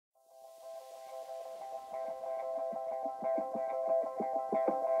Well,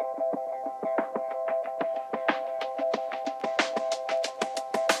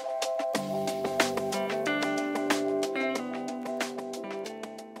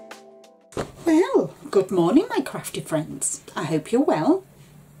 good morning my crafty friends. I hope you're well.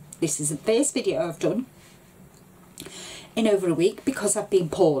 This is the first video I've done in over a week because I've been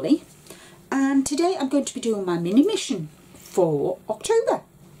poorly, and today I'm going to be doing my mini mission for October,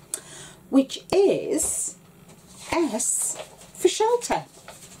 which is S for shelter,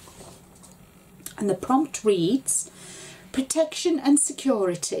 and the prompt reads: protection and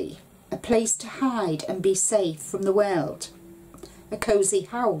security, a place to hide and be safe from the world, a cosy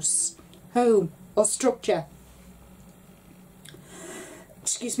house, home or structure,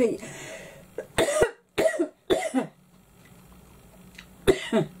 excuse me,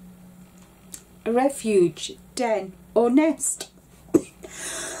 a refuge, den or nest.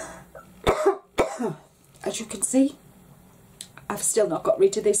 As you can see, I've still not got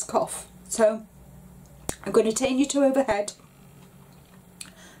rid of this cough, so I'm going to turn you to overhead.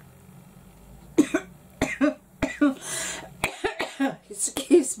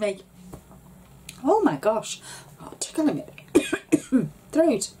 Excuse me. Oh my gosh, oh, tickling me.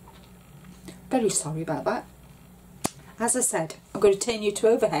 Throat. Very sorry about that. As I said, I'm going to turn you to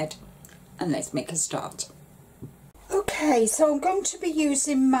overhead and let's make a start. Okay, so I'm going to be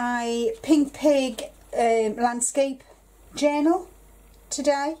using my Pink Pig landscape journal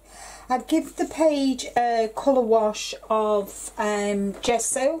today. I've given the page a colour wash of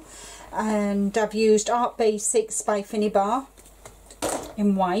gesso, and I've used Art Basics by Finnebar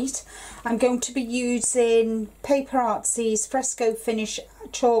in white. I'm going to be using Paper Artsy's Fresco Finish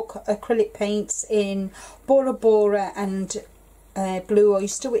chalk acrylic paints in Bora Bora and Blue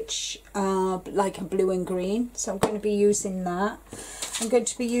Oyster, which are like a blue and green, so I'm going to be using that. I'm going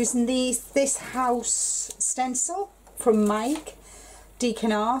to be using this house stencil from Mike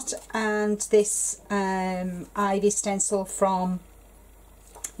Deacon Art, and this ivy stencil from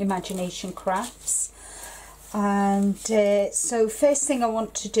Imagination Crafts. And so first thing I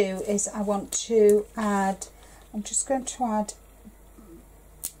want to do is I want to add, I'm just going to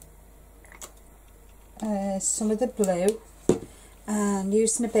add some of the blue, and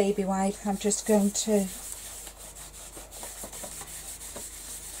using a baby wipe I'm just going to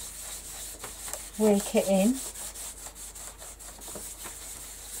wake it in,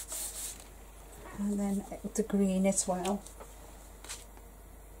 and then the green as well.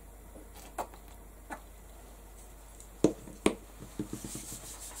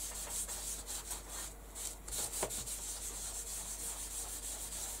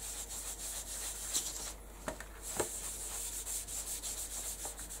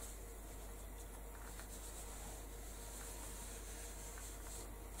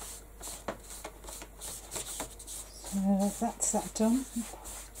 So that's that done.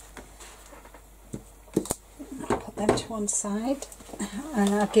 I'll put them to one side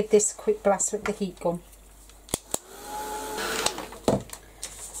and I'll give this a quick blast with the heat gun.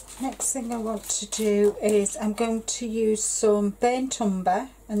 Next thing I want to do is I'm going to use some burnt umber,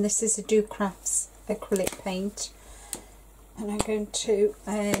 and this is a Do Crafts acrylic paint, and I'm going to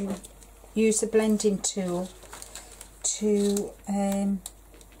use a blending tool to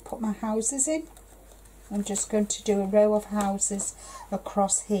put my houses in. I'm just going to do a row of houses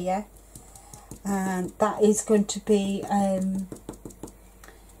across here, and that is going to be, I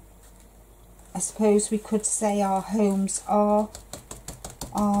suppose we could say our homes are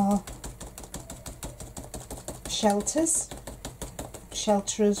shelters,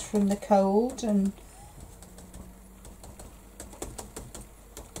 shelter us from the cold, and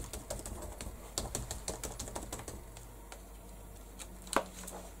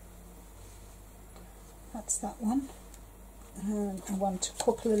that's that one. And I want a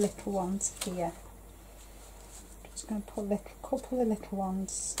couple of little ones here. Just going to put a couple of little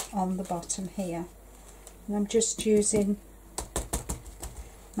ones on the bottom here, and I'm just using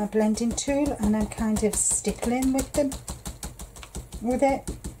my blending tool and I'm kind of stippling with it,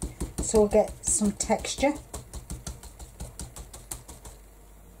 so I'll get some texture.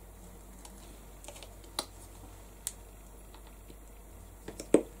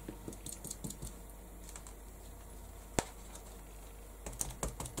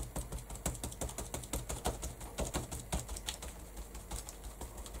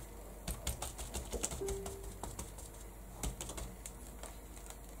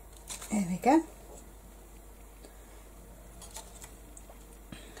 There we go.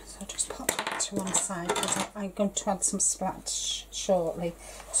 So I'll just pop that to one side because I'm going to add some splash shortly.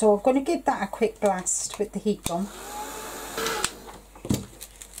 So I'm going to give that a quick blast with the heat gun.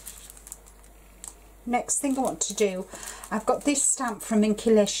 next thing I want to do, I've got this stamp from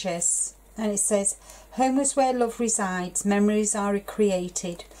Inkylicious, and it says, "Home is where love resides, memories are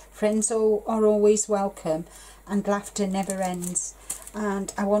recreated, friends are always welcome, and laughter never ends."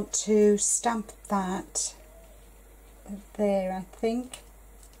 And I want to stamp that there, I think.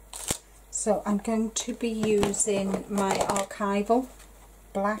 So I'm going to be using my Archival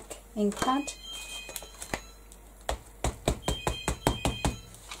black ink pad.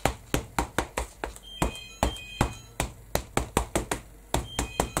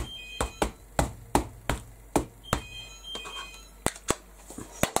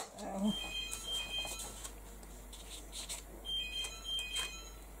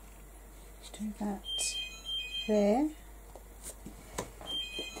 Do that there,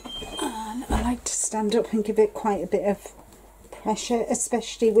 and I like to stand up and give it quite a bit of pressure,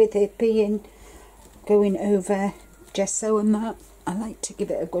 especially with it being going over gesso and that. I like to give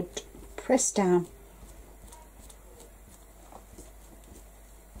it a good press down.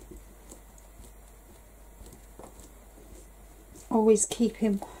 Always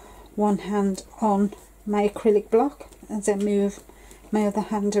keeping one hand on my acrylic block as I move my other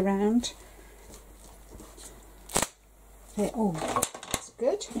hand around. There, oh, that's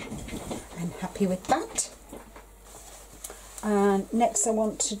good. I'm happy with that. And next I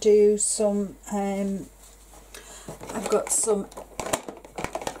want to do some, I've got some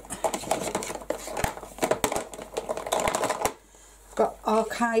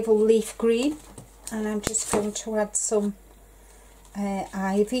Archival leaf green, and I'm just going to add some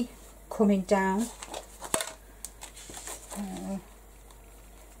ivy coming down.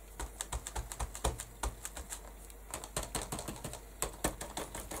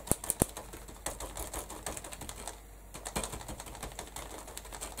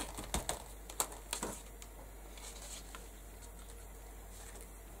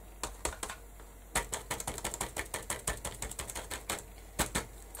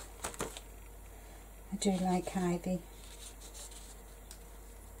 I do like ivy.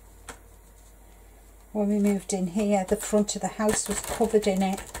 When we moved in here, the front of the house was covered in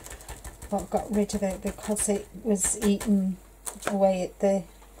it, but got rid of it because it was eaten away at the,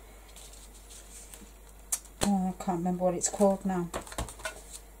 oh, I can't remember what it's called now.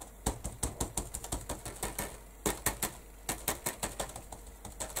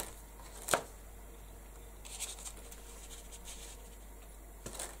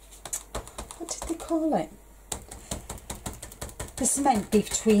 What did they call it? The cement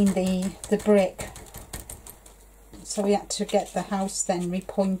between the brick. So we had to get the house then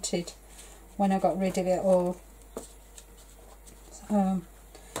repointed when I got rid of it all. When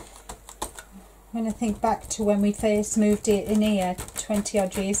I think back to when we first moved in here 20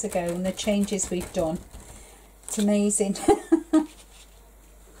 odd years ago and the changes we've done, it's amazing.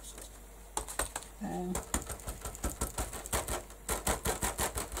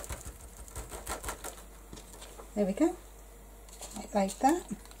 There we go, like that.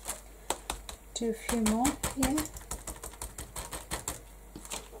 Do a few more here.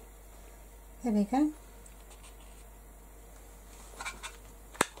 There we go.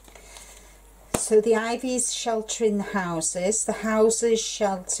 So the ivy is sheltering the houses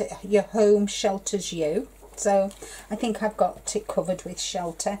shelter, your home shelters you. So I think I've got it covered with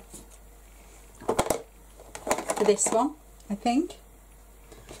shelter for this one, I think.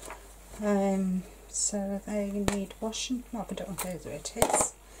 So they need washing. Oh, I don't know where it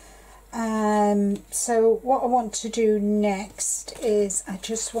is. So what I want to do next is I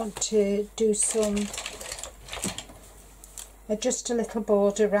just want to do some, just a little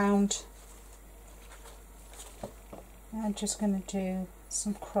border around. I'm just going to do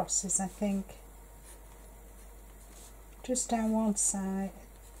some crosses, I think, just down one side,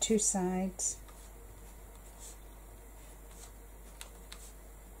 two sides.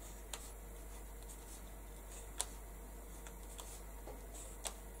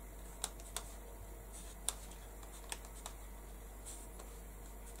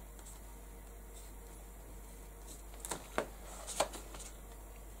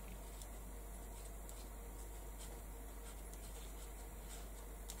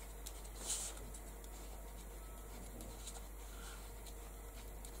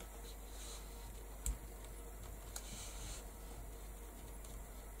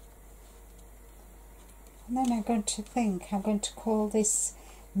 And then I'm going to call this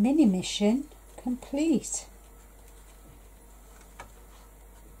mini mission complete.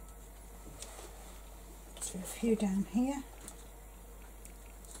 Do a few down here.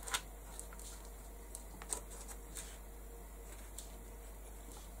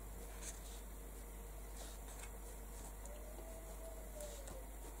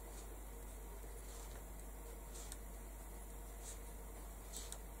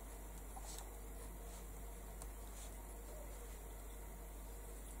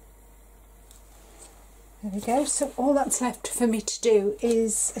 There we go. So all that's left for me to do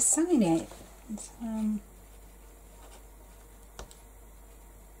is assign it.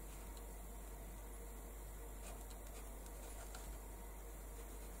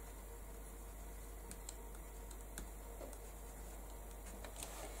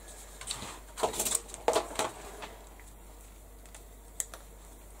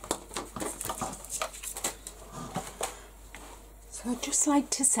 So I'd just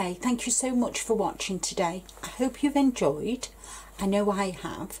like to say thank you so much for watching today. I hope you've enjoyed. I know I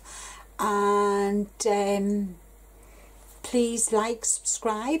have. And please like,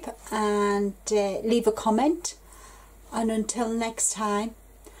 subscribe and leave a comment. And until next time,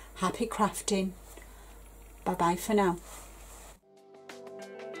 happy crafting. Bye bye for now.